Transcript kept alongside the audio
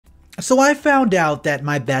So I found out that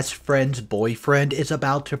my best friend's boyfriend is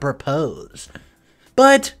about to propose.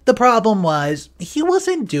 But the problem was, he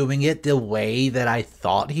wasn't doing it the way that I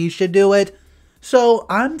thought he should do it. So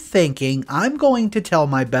I'm thinking I'm going to tell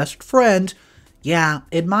my best friend, yeah,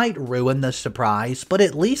 it might ruin the surprise, but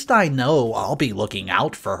at least I know I'll be looking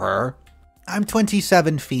out for her. I'm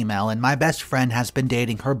 27 female and my best friend has been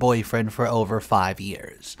dating her boyfriend for over 5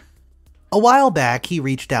 years. A while back, he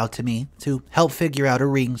reached out to me to help figure out a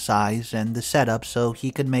ring size and the setup so he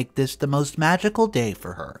could make this the most magical day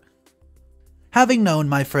for her. Having known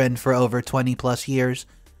my friend for over 20 plus years,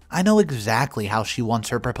 I know exactly how she wants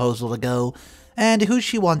her proposal to go and who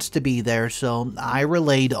she wants to be there, so I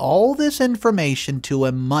relayed all this information to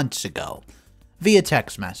him months ago, via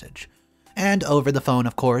text message, and over the phone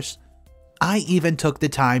of course. I even took the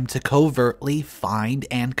time to covertly find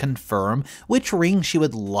and confirm which ring she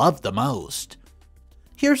would love the most.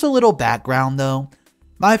 Here's a little background though.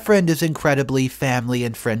 My friend is incredibly family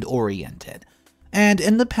and friend oriented, and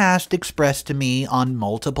in the past expressed to me on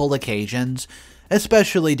multiple occasions,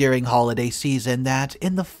 especially during holiday season, that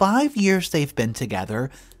in the 5 years they've been together,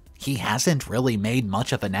 he hasn't really made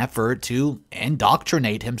much of an effort to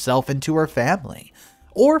indoctrinate himself into her family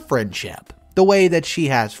or friendship the way that she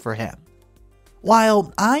has for him.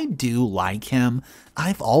 While I do like him,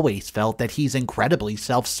 I've always felt that he's incredibly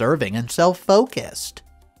self-serving and self-focused.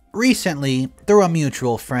 Recently, through a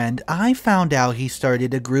mutual friend, I found out he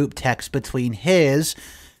started a group text between his,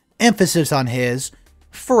 emphasis on his,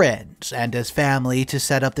 friends and his family to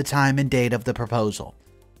set up the time and date of the proposal.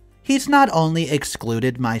 He's not only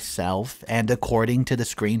excluded myself, and according to the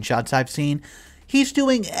screenshots I've seen, he's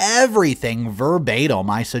doing everything verbatim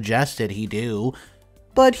I suggested he do,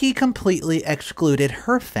 but he completely excluded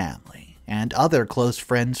her family and other close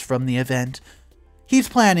friends from the event. He's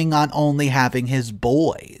planning on only having his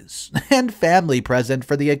boys and family present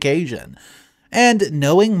for the occasion. And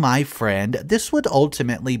knowing my friend, this would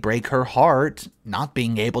ultimately break her heart, not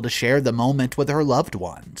being able to share the moment with her loved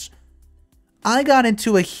ones. I got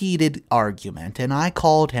into a heated argument and I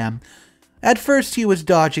called him. At first he was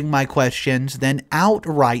dodging my questions, then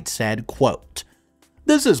outright said, quote,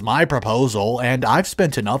 "This is my proposal, and I've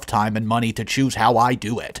spent enough time and money to choose how I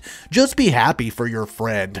do it. Just be happy for your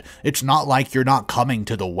friend. It's not like you're not coming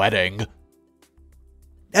to the wedding."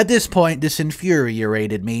 At this point, this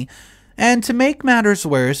infuriated me, and to make matters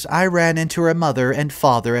worse, I ran into her mother and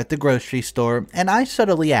father at the grocery store, and I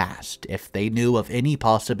subtly asked if they knew of any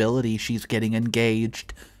possibility she's getting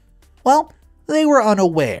engaged. Well, they were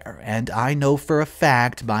unaware, and I know for a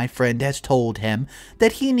fact my friend has told him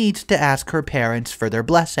that he needs to ask her parents for their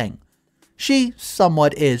blessing. She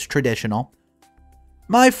somewhat is traditional.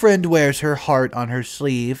 My friend wears her heart on her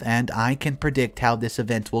sleeve, and I can predict how this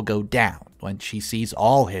event will go down when she sees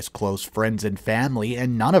all his close friends and family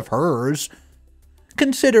and none of hers.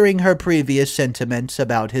 Considering her previous sentiments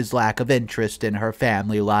about his lack of interest in her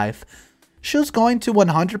family life, she's going to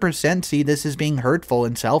 100% see this as being hurtful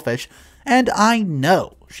and selfish, and I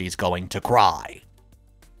know she's going to cry.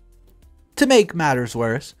 To make matters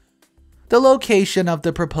worse, the location of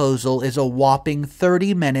the proposal is a whopping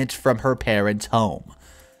 30 minutes from her parents' home.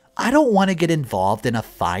 I don't want to get involved in a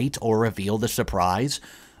fight or reveal the surprise,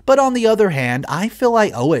 but on the other hand, I feel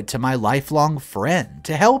I owe it to my lifelong friend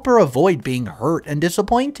to help her avoid being hurt and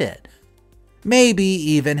disappointed. Maybe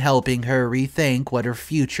even helping her rethink what her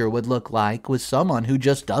future would look like with someone who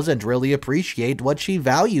just doesn't really appreciate what she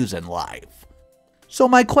values in life. So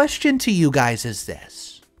my question to you guys is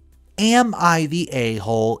this. Am I the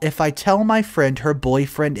a-hole if I tell my friend her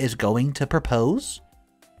boyfriend is going to propose?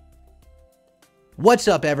 What's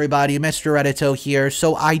up everybody, Mr. Edito here.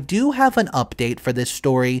 So I do have an update for this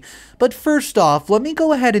story, but first off, let me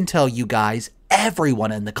go ahead and tell you guys,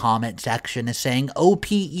 everyone in the comment section is saying,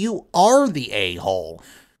 OP, you are the a-hole.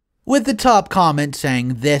 With the top comment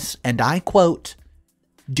saying this, and I quote,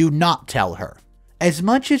 "Do not tell her. As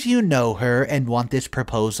much as you know her and want this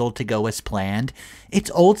proposal to go as planned,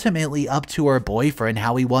 it's ultimately up to her boyfriend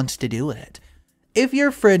how he wants to do it. If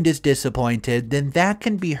your friend is disappointed, then that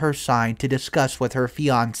can be her sign to discuss with her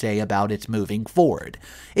fiancé about it moving forward.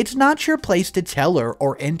 It's not your place to tell her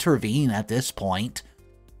or intervene at this point."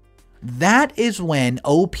 That is when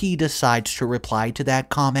OP decides to reply to that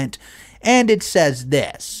comment, and it says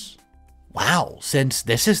this. Wow, since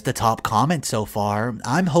this is the top comment so far,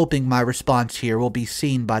 I'm hoping my response here will be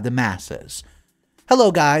seen by the masses.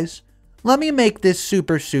 Hello guys, let me make this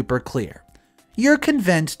super clear. You're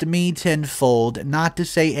convinced me tenfold not to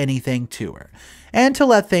say anything to her, and to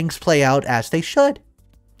let things play out as they should.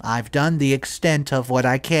 I've done the extent of what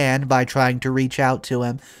I can by trying to reach out to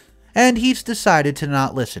him, and he's decided to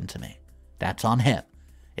not listen to me. That's on him.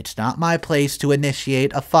 It's not my place to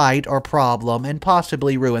initiate a fight or problem and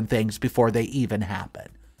possibly ruin things before they even happen.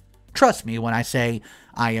 Trust me when I say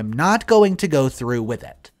I am not going to go through with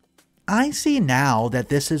it. I see now that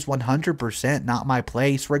this is 100% not my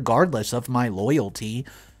place regardless of my loyalty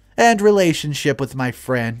and relationship with my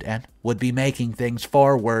friend, and would be making things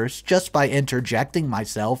far worse just by interjecting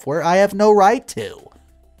myself where I have no right to.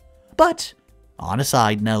 But, on a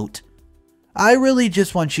side note, I really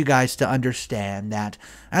just want you guys to understand that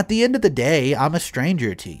at the end of the day, I'm a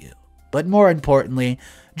stranger to you. But more importantly,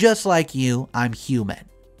 just like you, I'm human.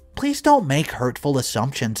 Please don't make hurtful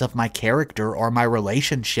assumptions of my character or my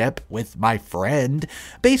relationship with my friend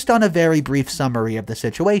based on a very brief summary of the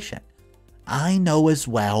situation. I know as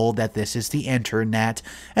well that this is the internet,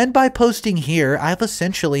 and by posting here, I've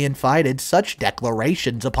essentially invited such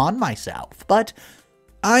declarations upon myself, but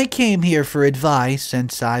I came here for advice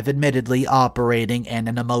since I've admittedly operating in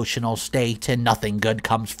an emotional state and nothing good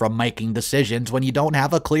comes from making decisions when you don't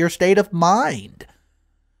have a clear state of mind.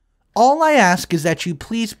 All I ask is that you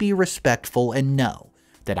please be respectful and know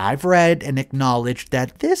that I've read and acknowledged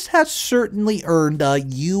that this has certainly earned a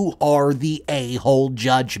 "you are the a-hole"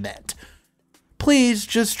 judgment. Please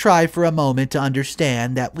just try for a moment to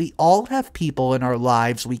understand that we all have people in our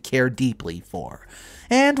lives we care deeply for,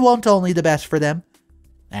 and want only the best for them.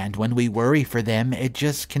 And when we worry for them, it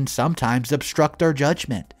just can sometimes obstruct our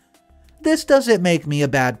judgment. This doesn't make me a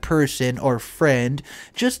bad person or friend,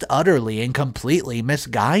 just utterly and completely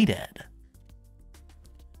misguided.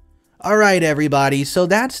 Alright everybody, so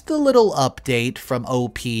that's the little update from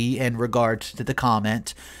OP in regards to the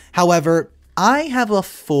comment. However, I have a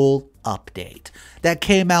full update that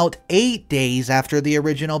came out 8 days after the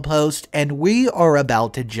original post, and we are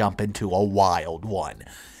about to jump into a wild one.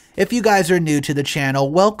 If you guys are new to the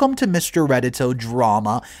channel, welcome to Mr. Reddito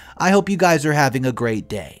Drama. I hope you guys are having a great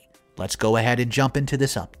day. Let's go ahead and jump into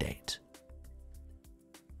this update.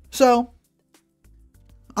 So,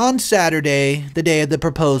 on Saturday, the day of the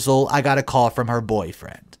proposal, I got a call from her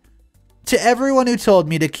boyfriend. To everyone who told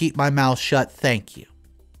me to keep my mouth shut, thank you.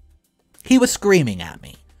 He was screaming at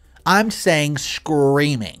me. I'm saying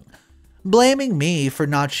screaming. Blaming me for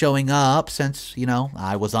not showing up since,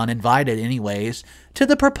 I was uninvited anyways, to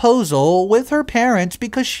the proposal with her parents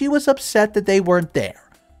because she was upset that they weren't there.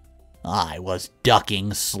 I was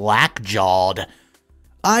ducking slack-jawed.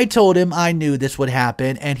 I told him I knew this would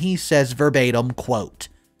happen, and he says verbatim, quote,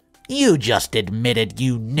 "You just admitted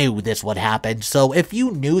you knew this would happen, so if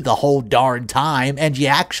you knew the whole darn time and you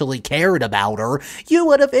actually cared about her, you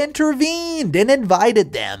would have intervened and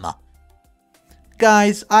invited them."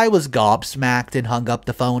 Guys, I was gobsmacked and hung up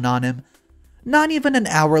the phone on him. Not even an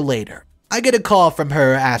hour later, I get a call from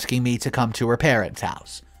her asking me to come to her parents'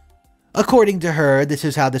 house. According to her, this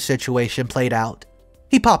is how the situation played out.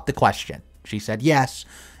 He popped the question. She said yes,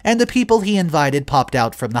 and the people he invited popped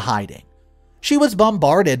out from the hiding. She was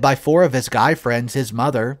bombarded by 4 of his guy friends, his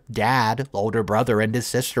mother, dad, older brother, and his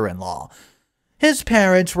sister-in-law. His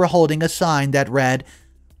parents were holding a sign that read,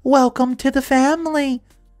 "Welcome to the family."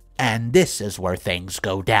 And this is where things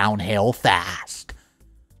go downhill fast.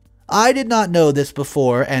 I did not know this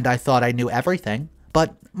before, and I thought I knew everything,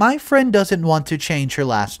 but my friend doesn't want to change her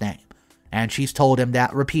last name, and she's told him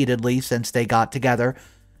that repeatedly since they got together.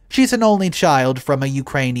 She's an only child from a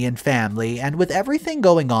Ukrainian family, and with everything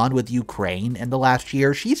going on with Ukraine in the last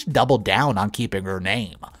year, she's doubled down on keeping her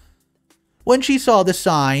name. When she saw the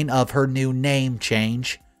sign of her new name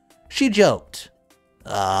change, she joked,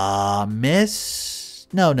 Miss?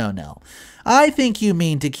 No. I think you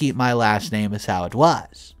mean to keep my last name as how it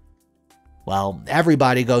was." Well,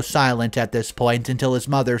 everybody goes silent at this point until his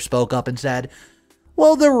mother spoke up and said,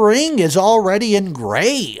 "Well, the ring is already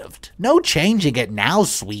engraved. No changing it now,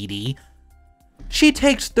 sweetie." She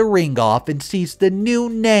takes the ring off and sees the new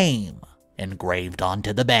name engraved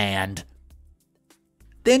onto the band.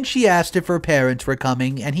 Then she asked if her parents were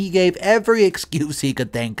coming, and he gave every excuse he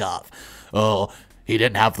could think of. He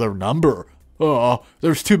didn't have their number.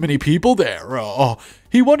 There's too many people there.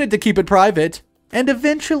 He wanted to keep it private, and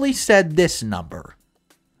eventually said this number.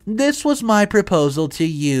 "This was my proposal to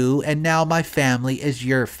you, and now my family is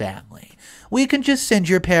your family. We can just send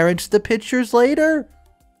your parents the pictures later."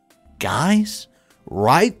 Guys,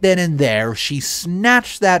 right then and there, she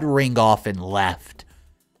snatched that ring off and left.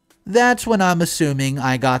 That's when I'm assuming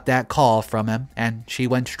I got that call from him, and she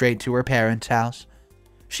went straight to her parents' house.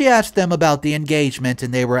 She asked them about the engagement,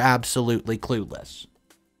 and they were absolutely clueless.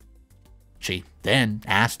 She then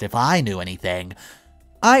asked if I knew anything.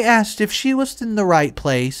 I asked if she was in the right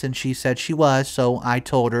place, and she said she was, so I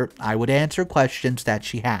told her I would answer questions that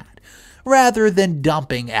she had, rather than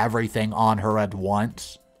dumping everything on her at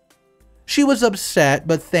once. She was upset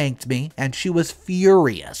but thanked me, and she was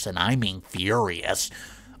furious, and I mean furious,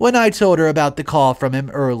 when I told her about the call from him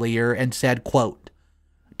earlier and said, quote,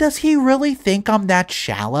 "Does he really think I'm that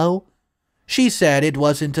shallow?" She said it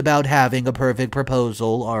wasn't about having a perfect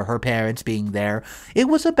proposal or her parents being there. It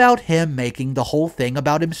was about him making the whole thing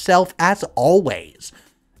about himself as always.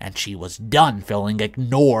 And she was done feeling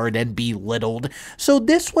ignored and belittled, so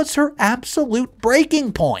this was her absolute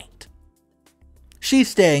breaking point.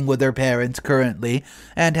 She's staying with her parents currently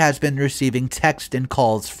and has been receiving texts and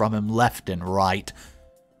calls from him left and right.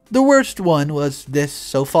 The worst one was this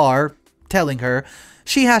so far, telling her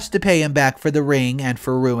she has to pay him back for the ring and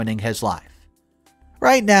for ruining his life.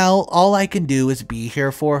 Right now, all I can do is be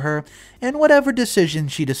here for her in whatever decision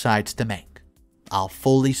she decides to make. I'll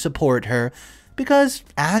fully support her because,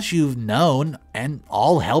 as you've known and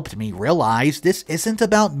all helped me realize, this isn't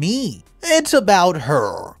about me. It's about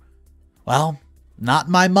her. Well, not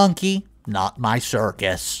my monkey, not my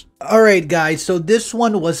circus. Alright guys, so this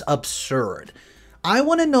one was absurd. I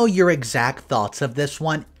want to know your exact thoughts of this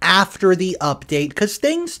one after the update, because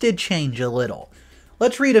things did change a little.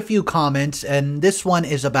 Let's read a few comments, and this one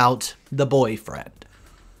is about the boyfriend.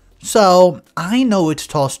 So, I know it's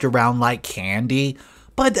tossed around like candy,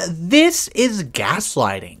 but this is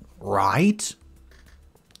gaslighting, right?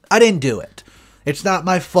 I didn't do it. It's not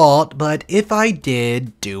my fault, but if I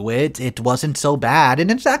did do it, it wasn't so bad, and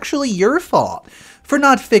it's actually your fault for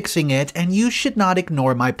not fixing it, and you should not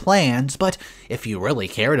ignore my plans, but if you really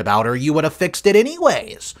cared about her, you would have fixed it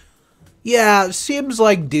anyways. Yeah, seems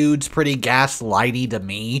like dude's pretty gaslighty to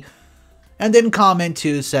me. And then comment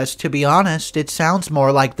 2 says, to be honest, it sounds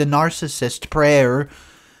more like the narcissist prayer.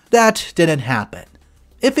 That didn't happen.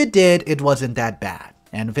 If it did, it wasn't that bad.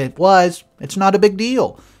 And if it was, it's not a big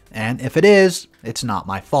deal. And if it is, it's not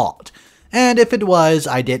my fault. And if it was,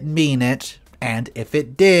 I didn't mean it. And if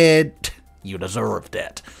it did, you deserved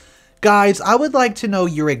it. Guys, I would like to know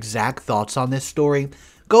your exact thoughts on this story.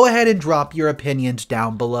 Go ahead and drop your opinions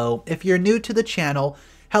down below. If you're new to the channel,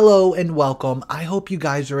 hello and welcome. I hope you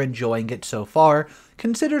guys are enjoying it so far.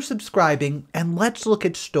 Consider subscribing, and let's look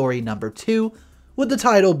at story number 2, with the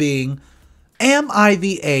title being, Am I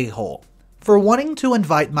the A-hole for wanting to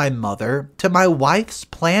invite my mother to my wife's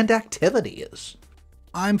planned activities?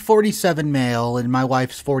 I'm 47 male and my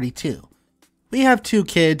wife's 42. We have 2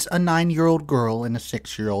 kids, a 9-year-old girl and a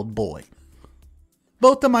 6-year-old boy.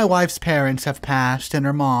 Both of my wife's parents have passed, and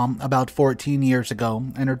her mom about 14 years ago,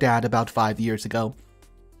 and her dad about 5 years ago.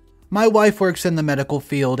 My wife works in the medical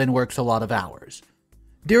field and works a lot of hours.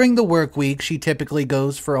 During the work week, she typically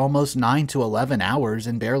goes for almost 9 to 11 hours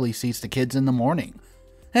and barely sees the kids in the morning,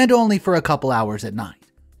 and only for a couple hours at night.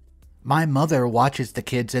 My mother watches the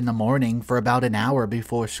kids in the morning for about an hour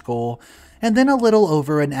before school, and then a little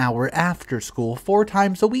over an hour after school 4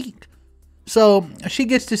 times a week. So, she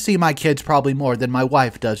gets to see my kids probably more than my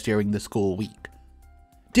wife does during the school week.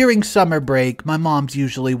 During summer break, my mom's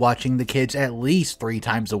usually watching the kids at least 3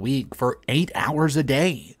 times a week for 8 hours a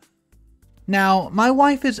day. Now, my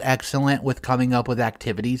wife is excellent with coming up with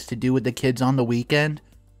activities to do with the kids on the weekend.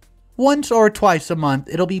 Once or twice a month,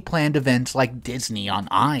 it'll be planned events like Disney on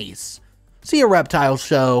Ice, see a reptile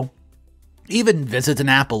show, even visit an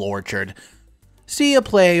apple orchard, see a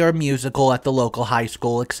play or musical at the local high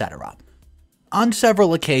school, etc. On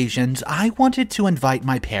several occasions, I wanted to invite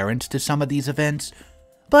my parents to some of these events,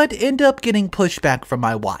 but end up getting pushback from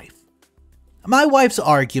my wife. My wife's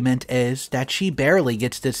argument is that she barely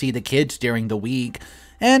gets to see the kids during the week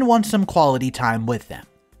and wants some quality time with them.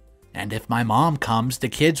 And if my mom comes, the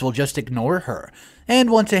kids will just ignore her and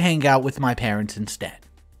want to hang out with my parents instead.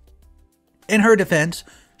 In her defense,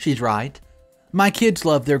 she's right. My kids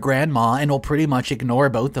love their grandma and will pretty much ignore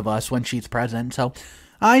both of us when she's present, so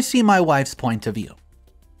I see my wife's point of view.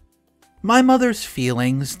 My mother's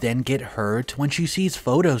feelings then get hurt when she sees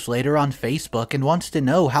photos later on Facebook and wants to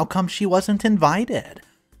know how come she wasn't invited.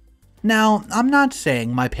 Now, I'm not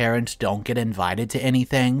saying my parents don't get invited to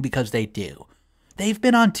anything, because they do. They've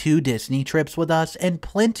been on 2 Disney trips with us and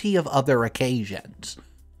plenty of other occasions.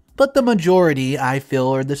 But the majority, I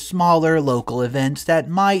feel, are the smaller local events that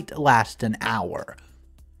might last an hour.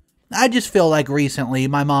 I just feel like recently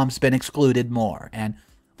my mom's been excluded more, and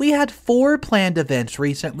we had 4 planned events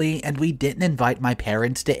recently, and we didn't invite my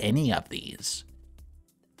parents to any of these.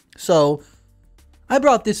 So, I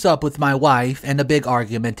brought this up with my wife, and a big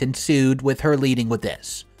argument ensued, with her leading with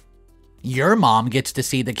this. Your mom gets to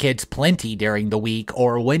see the kids plenty during the week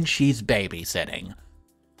or when she's babysitting.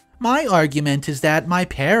 My argument is that my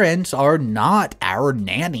parents are not our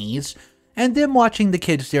nannies, and them watching the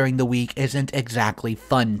kids during the week isn't exactly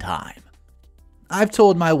fun time. I've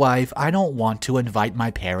told my wife I don't want to invite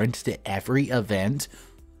my parents to every event,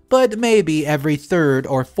 but maybe every third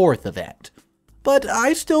or fourth event. But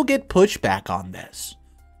I still get pushback on this.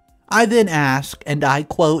 I then ask, and I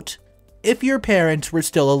quote, "If your parents were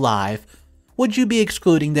still alive, would you be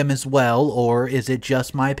excluding them as well, or is it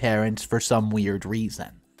just my parents for some weird reason?"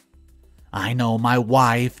 I know my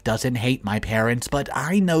wife doesn't hate my parents, but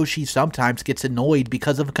I know she sometimes gets annoyed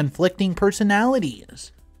because of conflicting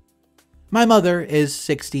personalities. My mother is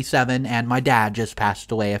 67 and my dad just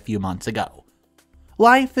passed away a few months ago.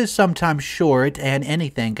 Life is sometimes short and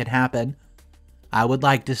anything can happen. I would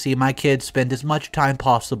like to see my kids spend as much time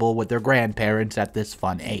possible with their grandparents at this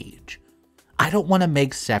fun age. I don't want to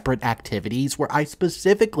make separate activities where I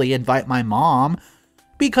specifically invite my mom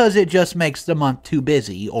because it just makes the month too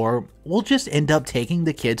busy, or we'll just end up taking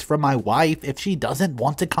the kids from my wife if she doesn't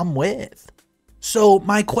want to come with. So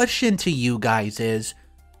my question to you guys is,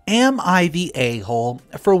 am I the a-hole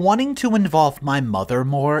for wanting to involve my mother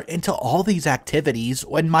more into all these activities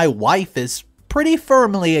when my wife is pretty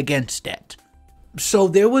firmly against it? So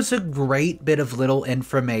there was a great bit of little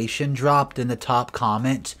information dropped in the top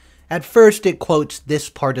comment. At first it quotes this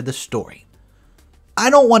part of the story. "I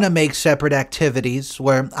don't want to make separate activities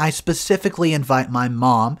where I specifically invite my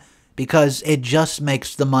mom because it just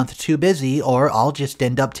makes the month too busy, or I'll just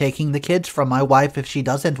end up taking the kids from my wife if she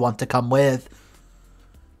doesn't want to come with."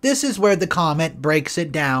 This is where the comment breaks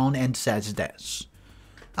it down and says this.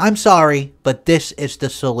 "I'm sorry, but this is the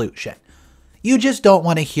solution. You just don't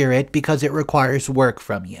want to hear it because it requires work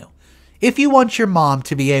from you. If you want your mom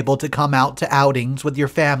to be able to come out to outings with your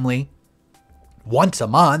family once a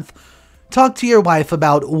month, talk to your wife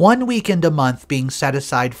about one weekend a month being set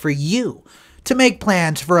aside for you to make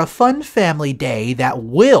plans for a fun family day that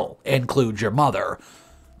will include your mother.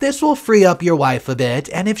 This will free up your wife a bit,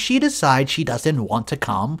 and if she decides she doesn't want to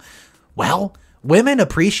come, well, women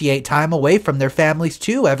appreciate time away from their families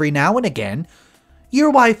too every now and again. Your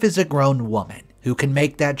wife is a grown woman who can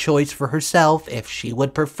make that choice for herself if she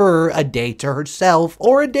would prefer a day to herself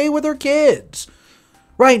or a day with her kids.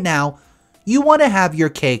 Right now, you want to have your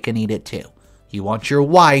cake and eat it too. You want your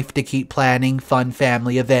wife to keep planning fun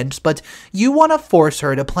family events, but you want to force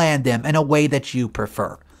her to plan them in a way that you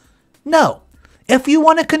prefer. No. If you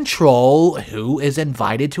want to control who is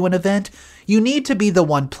invited to an event, you need to be the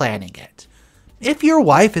one planning it. If your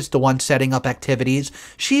wife is the one setting up activities,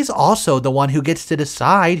 she's also the one who gets to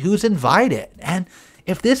decide who's invited. And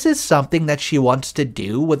if this is something that she wants to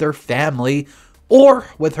do with her family or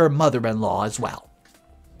with her mother-in-law as well.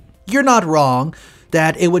 You're not wrong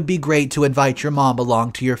that it would be great to invite your mom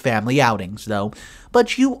along to your family outings, though,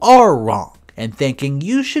 but you are wrong in thinking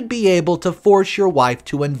you should be able to force your wife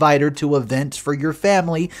to invite her to events for your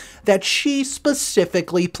family that she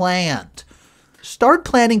specifically planned. Start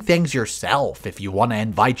planning things yourself if you want to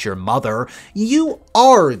invite your mother. You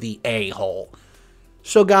are the a-hole.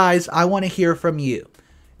 So guys, I want to hear from you.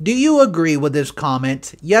 Do you agree with this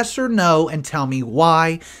comment? Yes or no, and tell me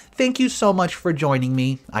why. Thank you so much for joining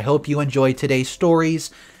me. I hope you enjoyed today's stories.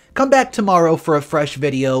 Come back tomorrow for a fresh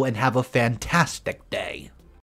video and have a fantastic day.